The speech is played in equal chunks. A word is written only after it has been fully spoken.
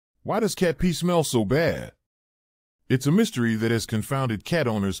Why does cat pee smell so bad? It's a mystery that has confounded cat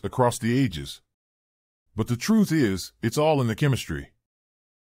owners across the ages. But the truth is, it's all in the chemistry.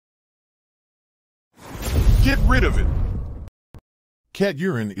 Get rid of it! Cat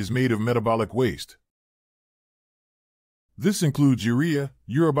urine is made of metabolic waste. This includes urea,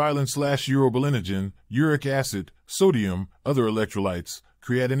 urobilin/urobilinogin, uric acid, sodium, other electrolytes,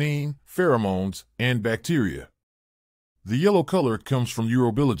 creatinine, pheromones, and bacteria. The yellow color comes from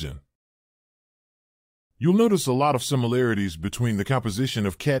urobilogen. You'll notice a lot of similarities between the composition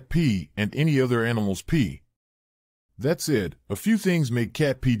of cat pee and any other animal's pee. That said, a few things make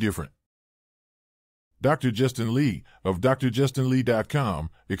cat pee different. Dr. Justin Lee, of drjustinlee.com,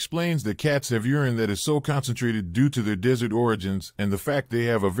 explains that cats have urine that is so concentrated due to their desert origins and the fact they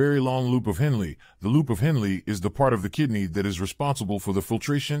have a very long loop of Henle. The loop of Henle is the part of the kidney that is responsible for the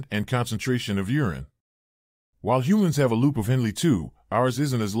filtration and concentration of urine. While humans have a loop of Henle too, ours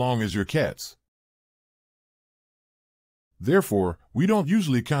isn't as long as your cat's. Therefore, we don't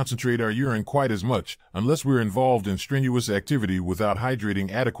usually concentrate our urine quite as much unless we're involved in strenuous activity without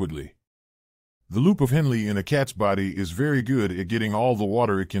hydrating adequately. The loop of Henle in a cat's body is very good at getting all the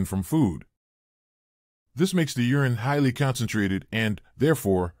water it can from food. This makes the urine highly concentrated and,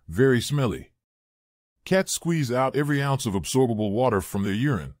 therefore, very smelly. Cats squeeze out every ounce of absorbable water from their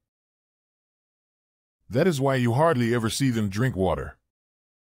urine. That is why you hardly ever see them drink water.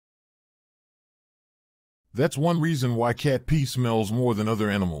 That's one reason why cat pee smells more than other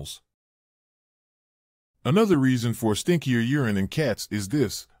animals. Another reason for stinkier urine in cats is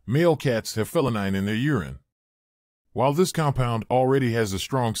this: male cats have felinine in their urine. While this compound already has a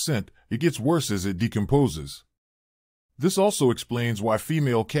strong scent, it gets worse as it decomposes. This also explains why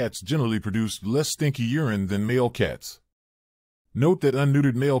female cats generally produce less stinky urine than male cats. Note that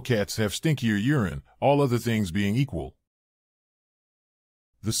unneutered male cats have stinkier urine, all other things being equal.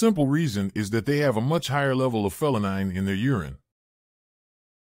 The simple reason is that they have a much higher level of felinine in their urine.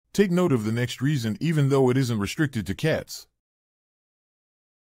 Take note of the next reason, even though it isn't restricted to cats.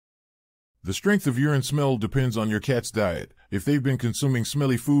 The strength of urine smell depends on your cat's diet. If they've been consuming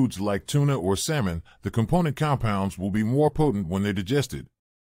smelly foods like tuna or salmon, the component compounds will be more potent when they're digested.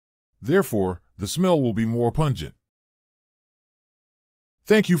 Therefore, the smell will be more pungent.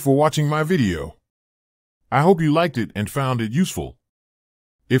 Thank you for watching my video. I hope you liked it and found it useful.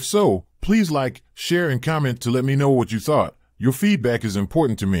 If so, please like, share, and comment to let me know what you thought. Your feedback is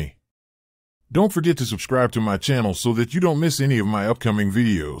important to me. Don't forget to subscribe to my channel so that you don't miss any of my upcoming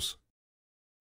videos.